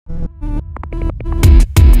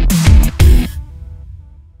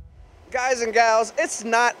Guys and gals, it's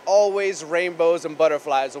not always rainbows and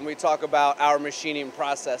butterflies when we talk about our machining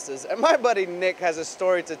processes. And my buddy Nick has a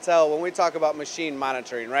story to tell when we talk about machine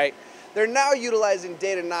monitoring, right? They're now utilizing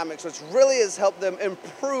Datanomix, which really has helped them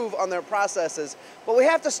improve on their processes. But we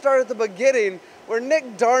have to start at the beginning where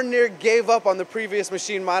Nick darn near gave up on the previous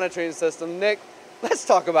machine monitoring system. Nick, let's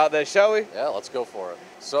talk about this, shall we? Yeah, let's go for it.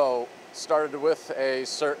 So, started with a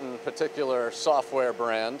certain particular software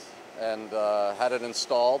brand and had it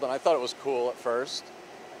installed, and I thought it was cool at first,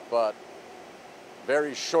 but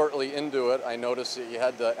very shortly into it, I noticed that you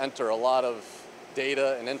had to enter a lot of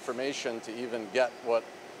data and information to even get what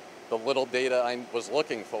the little data I was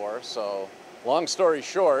looking for. So, long story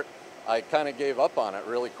short, I kind of gave up on it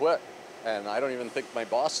really quick, and I don't even think my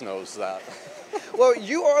boss knows that. Well,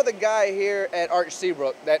 you are the guy here at Arch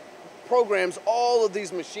Seabrook that programs all of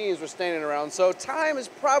these machines we're standing around, so time is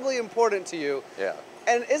probably important to you. Yeah.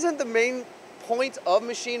 And isn't the main point of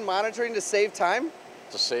machine monitoring to save time?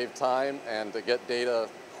 To save time and to get data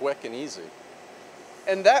quick and easy.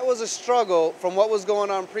 And that was a struggle from what was going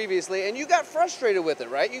on previously, and you got frustrated with it,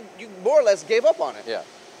 right? You more or less gave up on it. Yeah,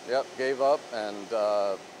 yep, gave up, and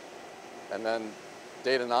then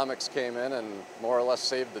Datanomix came in and more or less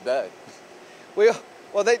saved the day.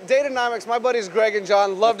 Well, Datanomix, my buddies Greg and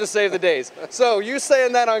John love to save the days. So you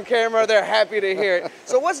saying that on camera, they're happy to hear it.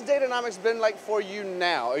 So what's Datanomix been like for you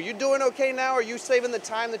now? Are you doing okay now? Are you saving the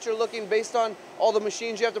time that you're looking based on all the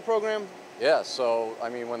machines you have to program? Yeah, so I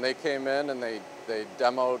mean, when they came in and they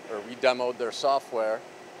demoed, or we demoed their software,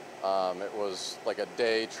 it was like a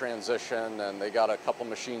day transition, and they got a couple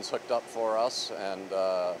machines hooked up for us, and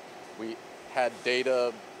we had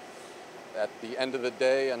data at the end of the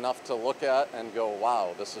day enough to look at and go,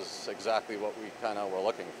 wow, this is exactly what we kind of were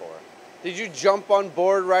looking for. Did you jump on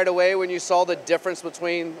board right away when you saw the difference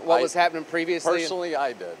between what was happening previously? Personally,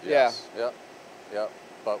 I did, yes. Yeah. Yep.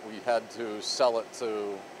 But we had to sell it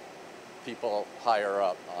to people higher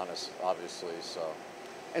up, obviously, so.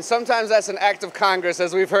 And sometimes that's an act of Congress,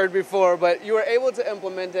 as we've heard before, but you were able to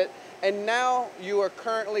implement it, and now you are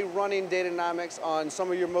currently running Datanomix on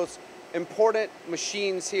some of your most important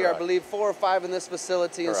machines here. Correct. I believe 4 or 5 in this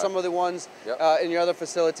facility. Correct. And some of the ones in your other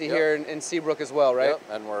facility here in Seabrook as well, right? Yep,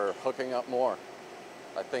 and we're hooking up more.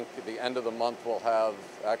 I think at the end of the month we'll have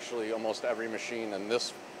actually almost every machine in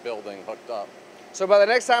this building hooked up. So by the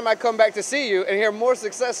next time I come back to see you and hear more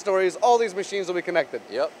success stories, all these machines will be connected.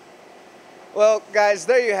 Yep. Well, guys,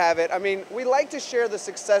 there you have it. I mean, we like to share the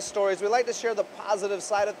success stories. We like to share the positive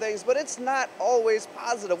side of things, but it's not always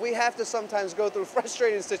positive. We have to sometimes go through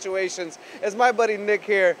frustrating situations, as my buddy Nick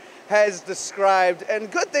here has described.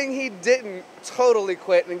 And good thing he didn't totally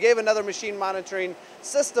quit and gave another machine monitoring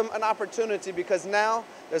system an opportunity, because now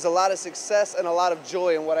there's a lot of success and a lot of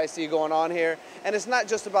joy in what I see going on here. And it's not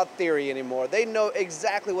just about theory anymore. They know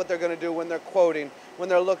exactly what they're going to do when they're quoting, when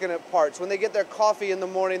they're looking at parts. When they get their coffee in the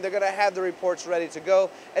morning, they're going to have the reports ready to go.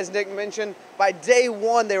 As Nick mentioned, by day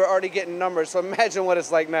 1, they were already getting numbers. So imagine what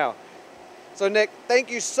it's like now. So Nick, thank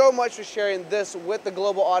you so much for sharing this with the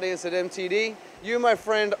global audience at MTD. You, my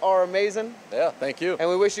friend, are amazing. Yeah, thank you. And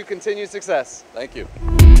we wish you continued success. Thank you.